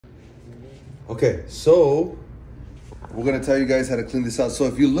Okay, so we're gonna tell you guys how to clean this out. So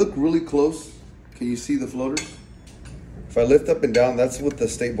if you look really close, can you see the floaters? If I lift up and down, that's what the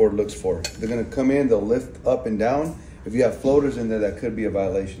state board looks for. They're gonna come in, they'll lift up and down. If you have floaters in there, that could be a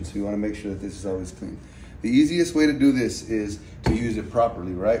violation. So you wanna make sure that this is always clean. The easiest way to do this is to use it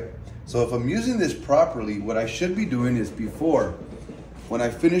properly, right? So if I'm using this properly, what I should be doing is before, when I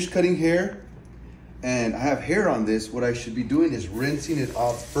finish cutting hair and I have hair on this, what I should be doing is rinsing it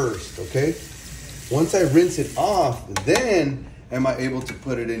off first, okay? Once I rinse it off, then am I able to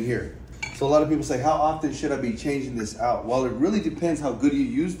put it in here. So a lot of people say, how often should I be changing this out? Well, it really depends how good you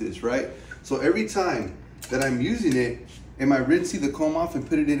use this, right? So every time that I'm using it, am I rinsing the comb off and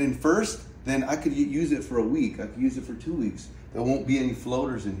putting it in first? Then I could use it for a week. I could use it for 2 weeks. There won't be any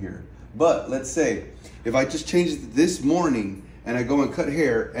floaters in here. But let's say, if I just change it this morning and I go and cut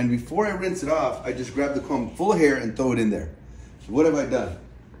hair, and before I rinse it off, I just grab the comb full of hair and throw it in there. So what have I done?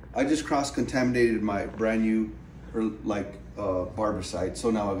 I just cross-contaminated my brand new, Barbicide, so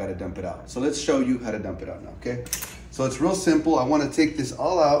now I gotta dump it out. So let's show you how to dump it out now, okay? So it's real simple. I wanna take this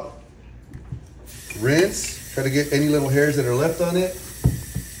all out, rinse, try to get any little hairs that are left on it,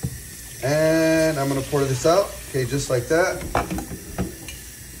 and I'm gonna pour this out, okay, just like that.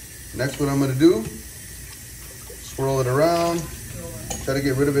 Next, what I'm gonna do, swirl it around, try to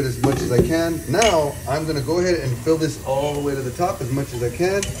get rid of it as much as I can. Now, I'm gonna go ahead and fill this all the way to the top as much as I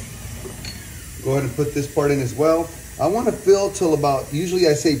can. Go ahead and put this part in as well. I wanna fill till about, usually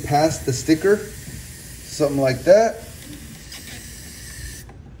I say past the sticker, something like that.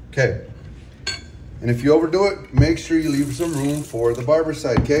 Okay. And if you overdo it, make sure you leave some room for the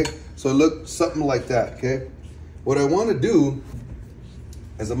Barbicide, okay? So it looks something like that, okay? What I wanna do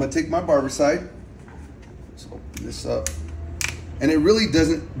is I'm gonna take my Barbicide, let's open this up. And it really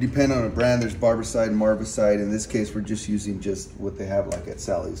doesn't depend on a brand. There's Barbicide and Barbicide. In this case, we're just using just what they have like at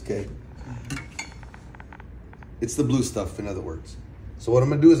Sally's, okay? It's the blue stuff, in other words. So what I'm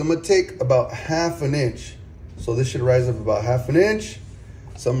gonna do is I'm gonna take about 1/2 inch. So this should rise up about 1/2 inch.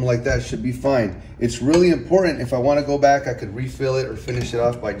 Something like that should be fine. It's really important. If I wanna go back, I could refill it or finish it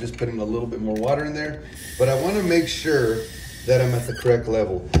off by just putting a little bit more water in there. But I wanna make sure that I'm at the correct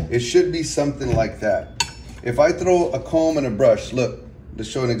level. It should be something like that. If I throw a comb and a brush, look, to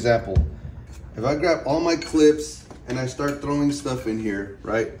show an example. If I grab all my clips and I start throwing stuff in here,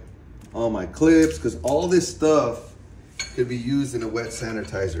 right? All my clips, because all this stuff could be used in a wet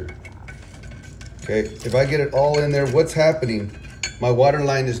sanitizer. Okay, if I get it all in there, what's happening? My water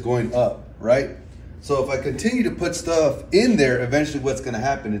line is going up, right? So if I continue to put stuff in there, eventually what's gonna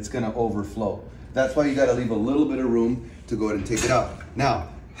happen? It's gonna overflow. That's why you gotta leave a little bit of room to go ahead and take it out. Now,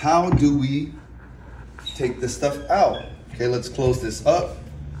 how do we take this stuff out? Okay, let's close this up.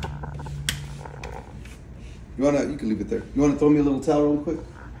 You can leave it there. You wanna throw me a little towel real quick?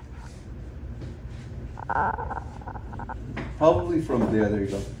 Probably from there, there you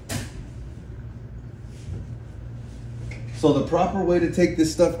go. So the proper way to take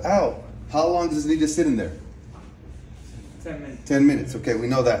this stuff out, how long does it need to sit in there? 10 minutes. 10 minutes, okay, we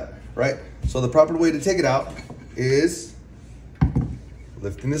know that, right? So the proper way to take it out is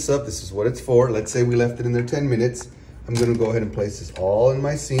lifting this up. This is what it's for. Let's say we left it in there 10 minutes. I'm gonna go ahead and place this all in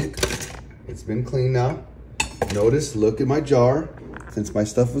my sink. It's been cleaned now. Notice, look at my jar. Since my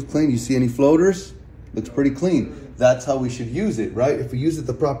stuff was clean, you see any floaters? Looks pretty clean. That's how we should use it, right? If we use it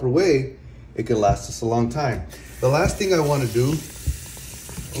the proper way, it can last us a long time. The last thing I wanna do,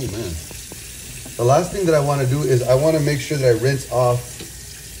 oh man. The last thing that I wanna do is I wanna make sure that I rinse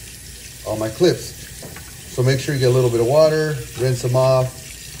off all my clips. So make sure you get a little bit of water, rinse them off,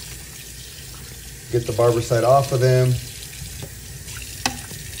 get the Barbicide off of them.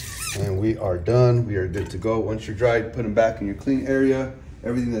 And we are done, we are good to go. Once you're dried, put them back in your clean area.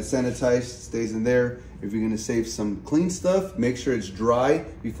 Everything that's sanitized stays in there. If you're gonna save some clean stuff, make sure it's dry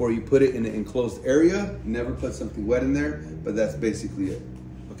before you put it in an enclosed area. Never put something wet in there, but that's basically it.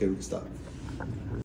 Okay, we can stop.